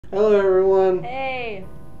Hello, everyone. Hey.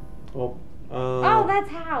 Oh, Oh, that's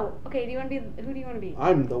how. Okay, do you want to be? Who do you want to be?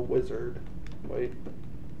 I'm the wizard. Wait.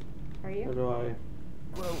 Are you? How do I?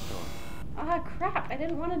 Ah, crap! I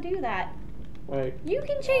didn't want to do that. Wait. You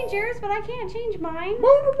can change yours, but I can't change mine.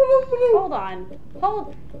 Hold on.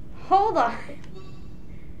 Hold on.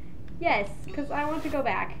 Yes, because I want to go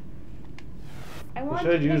back. I want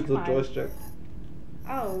should to use pick the mine. joystick.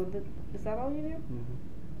 Oh, is that all you do? Mm-hmm.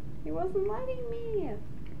 He wasn't letting me.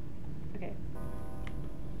 Okay.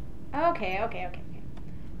 Okay.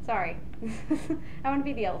 Sorry. I want to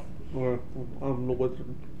be the elf. Or I'm the wizard.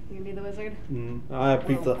 You can be the wizard? I have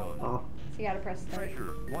pizza. So you gotta press start.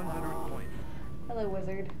 Pressure 100 points. Hello,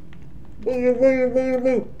 wizard.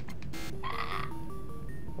 Boo.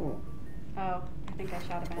 Oh, I think I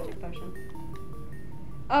shot a magic potion.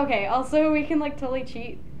 Okay, also we can like totally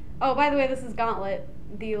cheat. Oh, by the way, this is Gauntlet,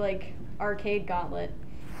 the like arcade Gauntlet.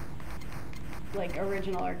 Like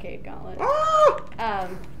original arcade Gauntlet.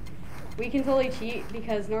 We can totally cheat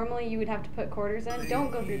because normally you would have to put quarters in.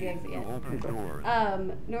 Don't go through the exit yet. Open doors.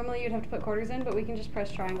 Normally you'd have to put quarters in, but we can just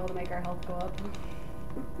press triangle to make our health go up.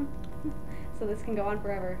 So this can go on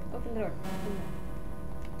forever. Open the door.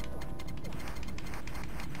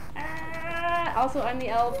 Also, I'm the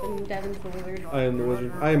elf and Devin's the wizard. I am the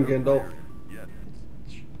wizard. I am Gandalf.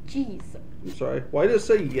 Jeez. I'm sorry. Why did it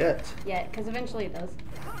say yet? Yeah, because eventually it does.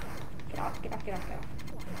 Get off.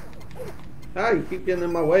 Ah, you keep getting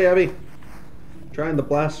in my way, Abby. Trying to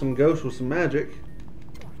blast some ghosts with some magic.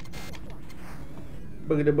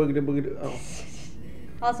 Boogity. Oh.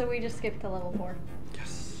 Also, we just skipped to level 4.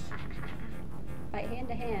 Yes. Fight hand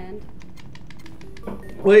to hand.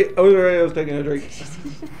 Wait, I was taking a drink.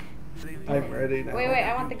 I'm ready now. Wait,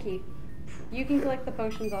 I want the key. You can collect the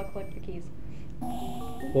potions, I'll collect the keys.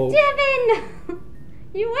 Whoa. Devin!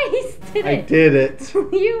 You wasted it! I did it.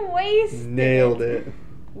 You wasted Nailed it.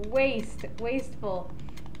 Wasteful.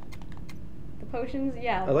 The potions,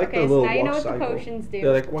 yeah. I like okay, the little so now you know walk what the cycle. potions do.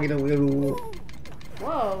 They're like, woo.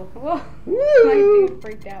 Whoa. Woo! My dude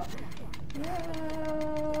freaked out.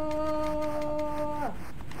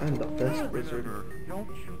 I'm the best wizard. Don't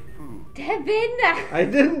shoot food. Devin! I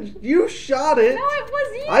didn't. You shot it. No, it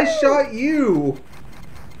was you! I shot you.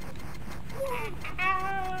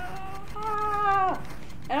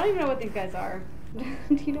 I don't even know what these guys are. Do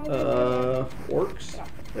you know what these guys are? Orcs?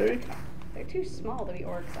 Maybe? They're too small to be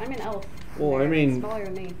orcs. I'm an elf. Well, They're I mean... smaller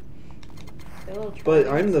than me. They're little But trolls.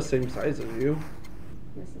 I'm the same size as you.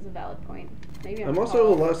 This is a valid point. Maybe I'm tall.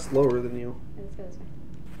 also less slower than you. Let's go this way.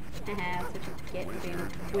 Haha, that's what you get for being a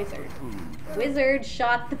wizard. Wizard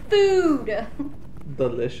shot the food!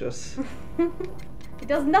 Delicious. It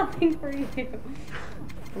does nothing for you. I'm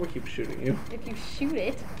gonna keep shooting you. If you shoot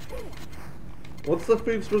it, What's the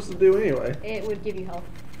food supposed to do anyway? it would give you health.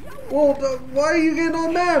 Well, why are you getting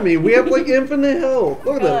all mad at me? We have like infinite health.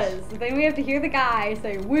 Look at this. Because then we have to hear the guy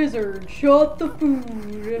say, "Wizard, shut the food."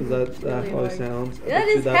 Is that how he sounds? That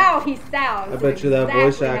is how he sounds. I bet you that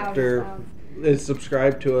voice Exactly how he actor sounds. is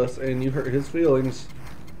subscribed to us and you hurt his feelings.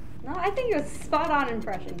 No, I think it was a spot on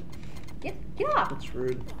impression. Get off. That's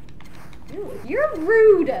rude. You're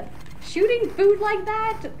rude. Shooting food like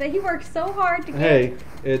that he works so hard to get. Hey,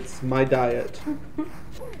 it's my diet.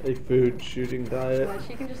 A food shooting diet. Well,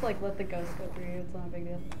 she can just like let the ghost go through you. It's not a big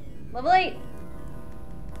deal. Level 8.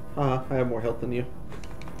 I have more health than you.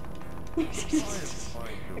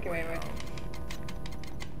 Okay, wait.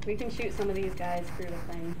 We can shoot some of these guys through the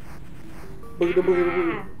thing.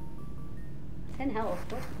 Boogity. 10 health.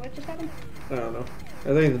 What just happened? I don't know. I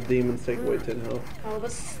think the demons take away 10 health. Oh, the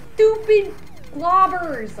stupid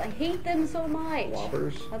globbers! I hate them so much.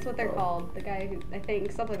 Lobbers? That's what they're called. The guy who, I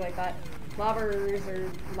think, something like that. Lobbers or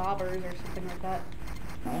something like that.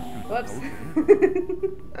 Whoops.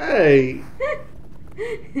 Hey!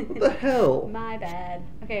 What the hell? My bad.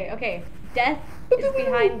 Okay. Death is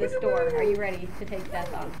behind this door. Are you ready to take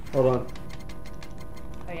death on? Hold on.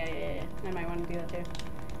 Oh, yeah. I might want to do that too.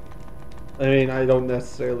 I mean, I don't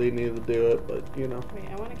necessarily need to do it, but you know. Wait,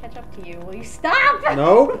 I want to catch up to you. Will you stop?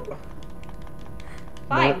 Nope.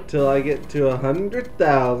 Fine. Not till I get to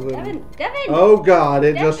 100,000. Devin! Oh god,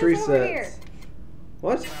 it Death just is over here. resets.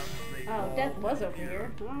 What? Oh, death was over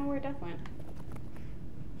here. I don't know where death went.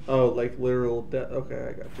 Oh, like literal death. Okay,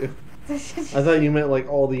 I got you. I thought you meant like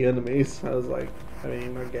all the enemies. I was like, I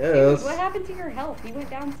mean, I guess. What happened to your health? You went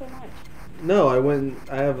down so much. No, I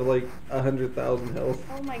have like 100,000 health.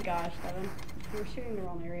 Oh my gosh, Devin. You were shooting the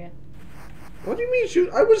wrong area. What do you mean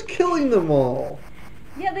shoot? I was killing them all.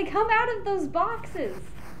 Yeah, they come out of those boxes.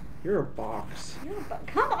 You're a box.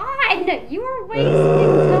 Come on! You are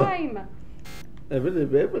wasting time. What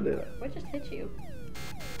What just hit you?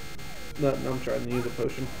 No, I'm trying to use a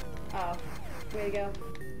potion. Oh, way to go.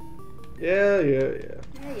 Yeah. Yeah.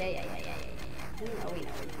 We know.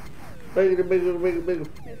 Bigger.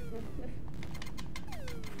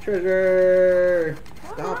 Trigger!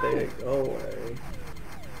 Stop it. Go away.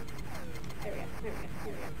 There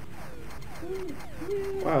we go.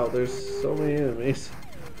 Wow, there's so many enemies.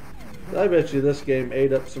 I bet you this game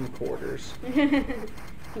ate up some quarters. You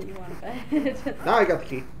want to bet? Now I got the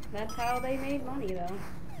key. That's how they made money, though.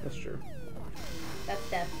 That's true. That's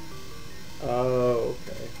death. Oh,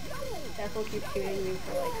 okay. Death will keep shooting me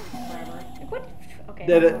for like forever. What? Okay.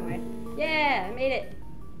 Did it. Yeah, I made it.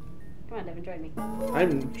 Come on, Devin, join me.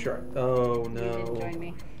 I'm trying. Oh, no. You didn't join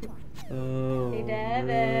me. Oh, Hey,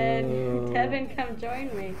 Devin. no. Devin, come join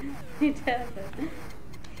me. Hey, Devin.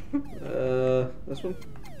 This one?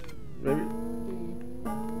 Maybe?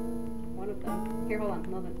 One of them. Here, hold on.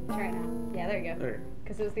 Try it now. Yeah, there you go. There.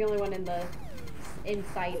 Because it was the only one in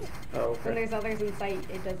sight. Oh, okay. When there's others in sight,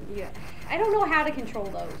 it doesn't. Yeah. I don't know how to control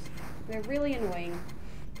those. They're really annoying.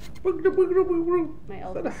 My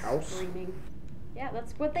elf Is that a is house? screaming. Yeah,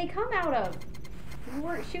 that's what they come out of. You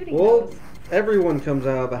weren't shooting Well, those. everyone comes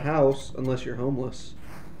out of the house unless you're homeless.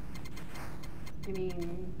 I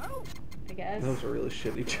mean, I guess. That was a really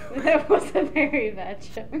shitty joke. That was a very bad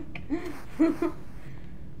joke.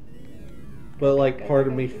 But, like, part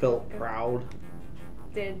of me felt proud.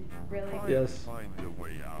 Did really? Yes. Find a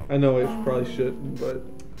way out. I know I probably shouldn't, but...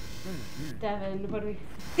 Devin, what do we?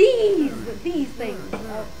 These things.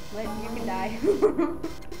 Oh, you can die.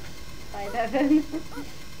 Bye, Devin.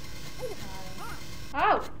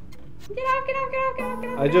 Oh! Get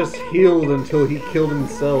out! I just healed until he killed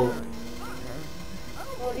himself.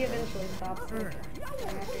 Well, he eventually stops. After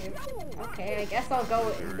you. Okay, I guess I'll go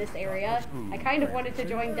in this area. I kind of wanted to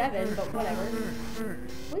join Devin, but whatever.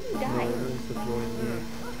 Will you die?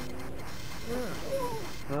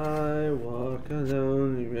 I walk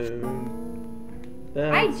alone the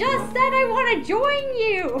road. I just said I want to join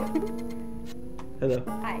you! Hello.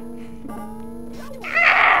 Hi.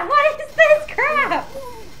 Ah! What is this crap?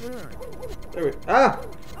 There we Ah!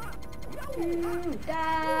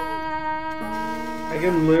 Die! I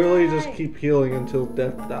can literally just keep healing until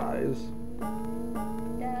death dies.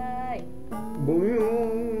 Die.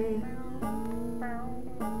 Boom.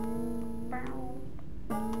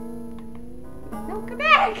 No, come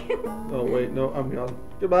back! Oh wait, no, I'm gone.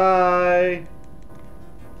 Goodbye.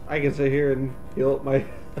 I can sit here and heal up my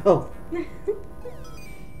health.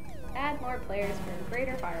 Add more players for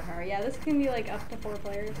greater firepower. Yeah, this can be like up to 4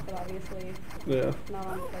 players, but obviously Yeah. not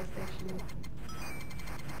on PlayStation.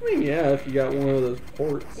 I mean, yeah, if you got one of those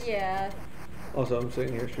ports. Yeah, Also, I'm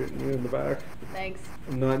sitting here shooting you in the back. thanks.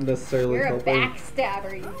 I'm not necessarily You're a helping.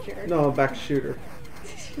 backstabber, you jerk. No, I'm a back shooter.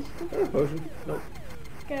 Oh, potion. Nope.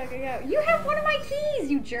 Go. You have one of my keys,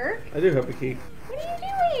 you jerk! I do have a key. What are you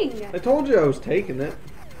doing? I told you I was taking it.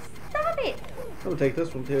 Stop it! I'm gonna take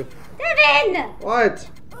this one too. Devin! What?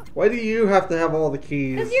 Why do you have to have all the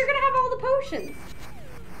keys? Because you're gonna have all the potions.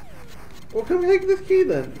 Well, come take this key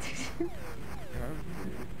then.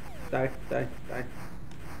 Die.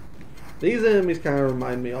 These enemies kind of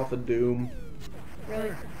remind me off of Doom.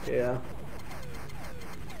 Really? Yeah.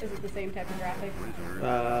 Is it the same type of graphic?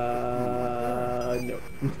 No.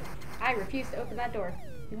 I refuse to open that door.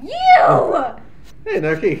 You! Hey,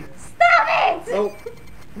 no key. Stop it! Oh.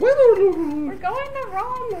 We're going the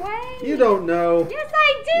wrong way. You don't know. Yes,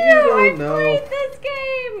 I do. You don't I know. played this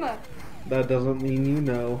game. That doesn't mean you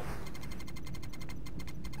know.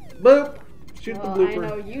 Boop. Shoot Well, the blooper. I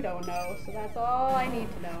know you don't know, so that's all I need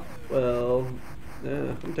to know. Well,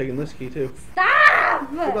 yeah, I'm taking this key too. Stop!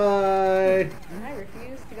 Goodbye. I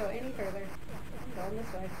refuse to go any further. I'm going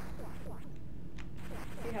this way.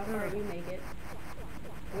 See how far you make it.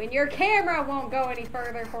 When your camera won't go any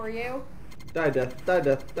further for you. Die death.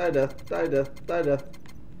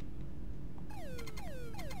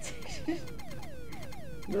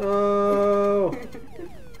 No.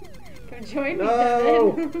 Come join me,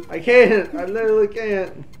 No. Devin. I can't. I literally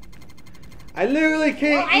can't. I literally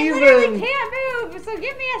can't I even. literally can't move, so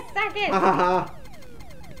give me a second. Ha ha ha.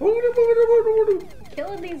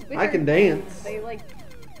 Killing these wizards. I can dance. They like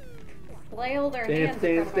flail their Dance, hands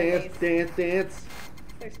in dance, front of my dance, face. dance.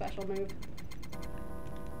 It's their special move.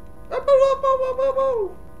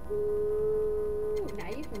 Ooh, now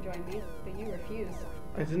you can join me, but you refuse.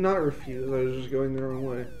 I did not refuse. I was just going the wrong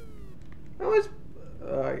way. Oh, it's.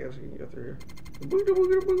 I guess you can go through here.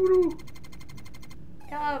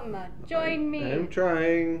 Come, join me. I'm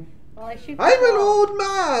trying. While I shoot the I'm an ball. old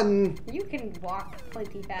man. You can walk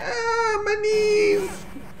plenty fast. Ah, my knees.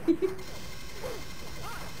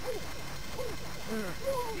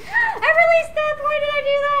 released Death! Why did I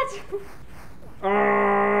do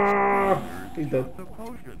that? He's dead. The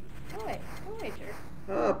potion. Go away,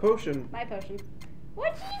 jerk. Potion. My potion.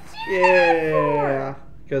 What'd you do Yeah, that for?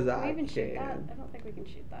 because Can I we even shoot that? can. I don't think we can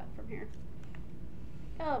shoot that from here.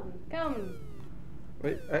 Come.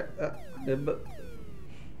 Wait, but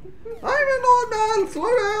I'm an old man.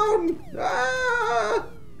 Slow down. Ah!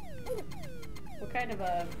 What kind of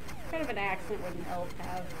an accent would an elf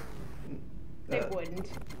have? They wouldn't.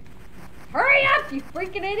 Hurry up, you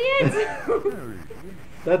freaking idiots!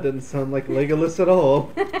 That didn't sound like Legolas at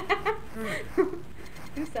all.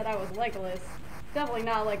 Who said I was Legolas? Definitely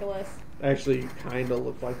not Legolas. Actually, you kind of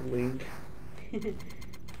look like Link.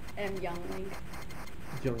 And young Link.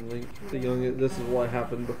 Young Link. This is what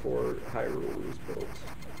happened before Hyrule was built.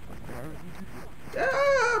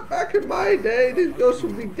 Ah, back in my day, these ghosts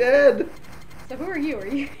would be dead. So who are you? Are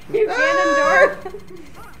you Ganondorf?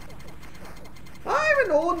 I'm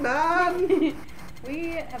an old man. We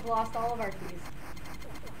have lost all of our keys.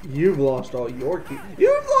 You've lost all your keys.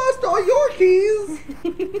 You've lost all your keys.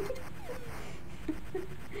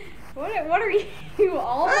 What are you?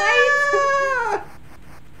 All Might? Ah!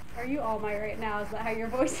 Are you All Might right now? Is that how your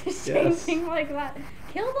voice is Yes. changing like that?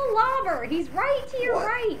 Kill the lobber! He's right to your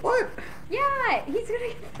right! What? Yeah! He's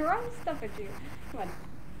gonna throw stuff at you. Come on.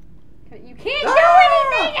 You can't Ah!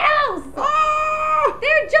 do anything else! Ah!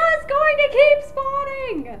 They're just going to keep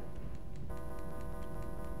spawning!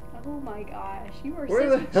 Oh my gosh, you are Where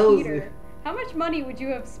such the a hell is cheater. it? How much money would you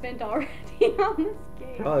have spent already on this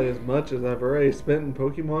game? Probably as much as I've already spent in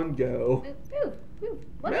Pokemon Go. Ooh,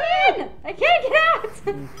 let me in! I can't get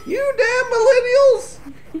out! You damn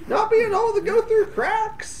millennials! Not being able to go through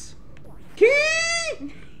cracks.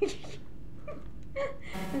 Key! Is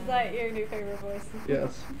that your new favorite voice?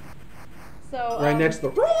 Yes. So Right next to the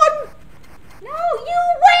run. No, you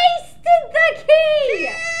wasted the key!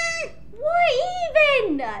 What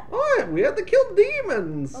even? What? We had to kill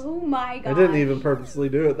demons. Oh my god. I didn't even purposely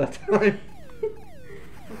do it that time.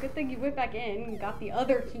 Well, good thing you went back in and got the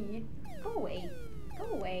other key. Go away. Go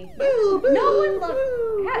away. Boo, boo, No one looked.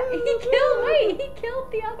 boo, He killed. Wait, he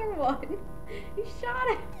killed the other one. He shot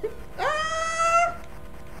him. Ah!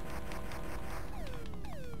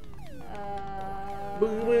 Boo,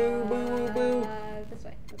 boo, boo, boo. This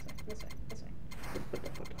way.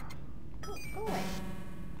 Go away.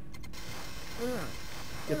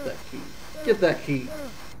 Get that key. Get that key.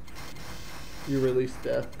 You release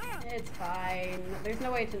death. It's fine. There's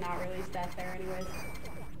no way to not release death there anyways.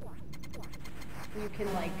 You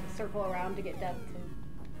can like circle around to get death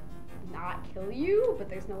to not kill you, but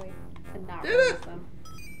there's no way to not Did release it?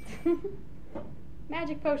 them.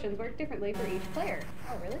 Magic potions work differently for each player.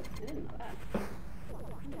 Oh really? I didn't know that.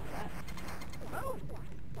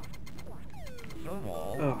 Some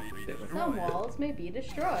walls Oh, may be shit. destroyed. Some walls may be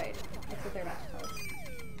destroyed. That's what they're about to tell us.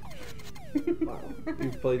 Wow.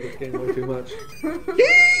 You've played this game way too much.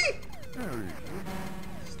 Key!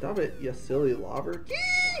 Stop it, you silly lobber.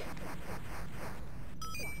 Key!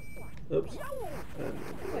 Oops.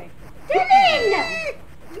 Wait. Devin!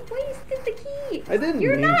 You wasted the key! I didn't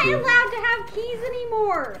You're mean not to. allowed to have keys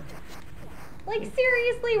anymore! Like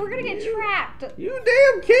seriously, we're gonna get trapped! You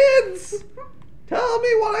damn kids! Tell me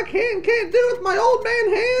what I can and can't do with my old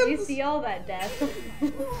man hands! You see all that death.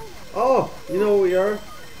 Oh, you know what we are?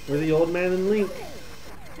 We're the old man and Link.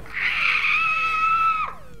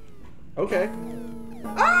 Okay.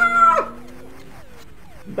 Ah!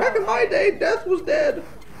 Back in my day, death was dead.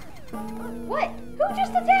 What? Who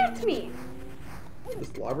just attacked me?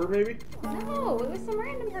 This lobber, maybe? No, it was some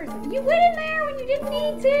random person. You went in there when you didn't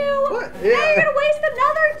need to! What? Now you're gonna waste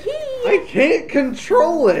another key! I can't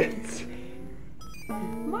control it!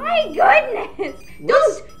 My goodness!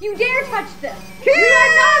 Don't you dare touch them! Key! You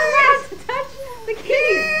are not allowed to touch the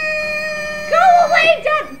keys! Go away,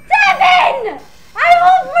 Devin! I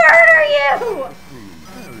will murder you!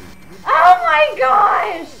 Oh my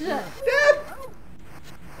gosh! Death!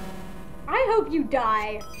 I hope you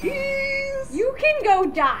die. Keys! You can go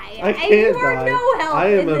die. I and can't you are die. no help I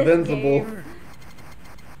am in this invincible. game.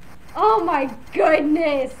 Oh my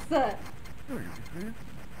goodness!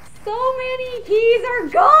 So many keys are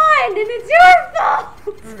gone, and it's your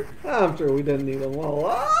fault! I'm sure we didn't need them all.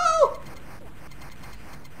 Oh!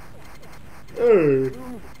 Hey.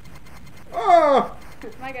 Oh!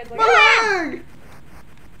 My guy's like, My ah! leg!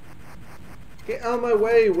 Get out of my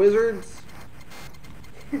way, wizards!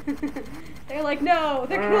 They're like, no,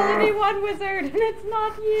 there can only be one wizard, and it's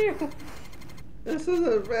not you. This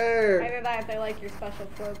isn't fair. Either that, or they like your special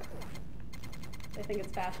cloak. They think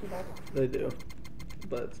it's fashionable. They do,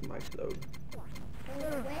 but it's my cloak. Go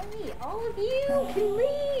away, all of you can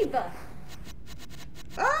leave.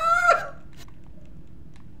 Ah!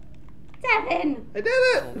 Devin! I did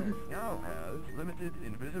it! Now has limited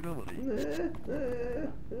invisibility.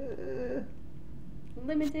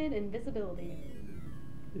 Limited invisibility.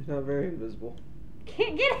 He's not very invisible.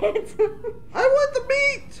 Can't get it! I want the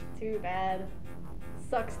meat! Too bad.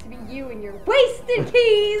 Sucks to be you and your wasted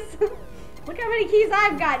keys! Look how many keys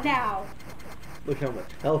I've got now! Look how much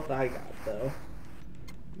health I got, though.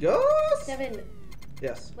 Yes! Devin,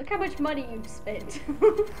 Yes. look how much money you've spent.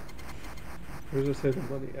 Where's this hidden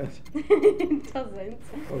money at? It doesn't.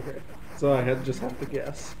 Okay. So I just have to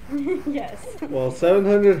guess. Yes. Well,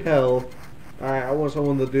 700 health. Alright, I want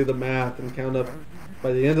someone to do the math and count up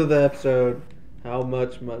by the end of the episode how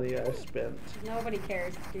much money I spent. Nobody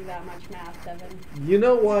cares to do that much math, Devin. You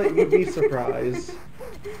know what? You'd be surprised.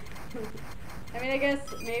 I mean, I guess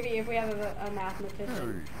maybe if we have a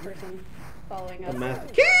mathematician person following us. The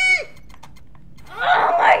math.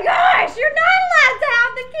 Oh my gosh! You're not allowed to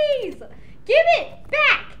have the keys! Give it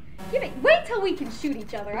back! Give it. Wait till we can shoot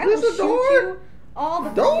each other. I will Is this a shoot door? you all the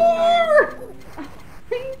Door! Oh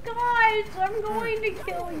my gosh! I'm going to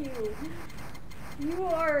kill you. You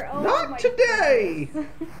are. Oh Not my today!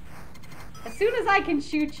 goodness. As soon as I can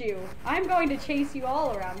shoot you, I'm going to chase you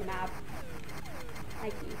all around the map. My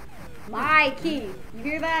key. My key. You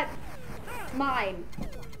hear that? It's mine.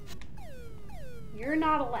 You're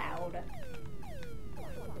not allowed.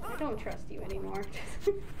 I don't trust you anymore.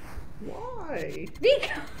 Why?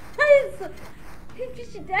 Because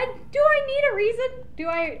do I need a reason? Do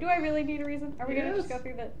I really need a reason? Are we gonna just Yes. go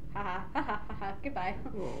through the ha goodbye?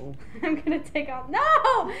 Oh. I'm gonna take off. No,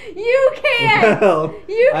 you can't. Well,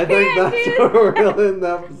 You I think can't that's do where that. we'll end the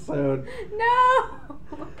episode.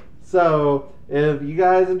 No. So, if you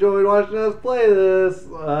guys enjoyed watching us play this,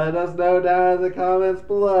 let us know down in the comments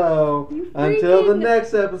below. You Until the freaking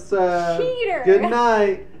next episode, cheater. good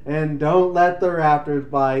night, and don't let the Raptors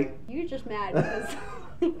bite. You're just mad because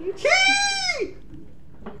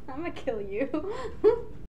I'm gonna kill you.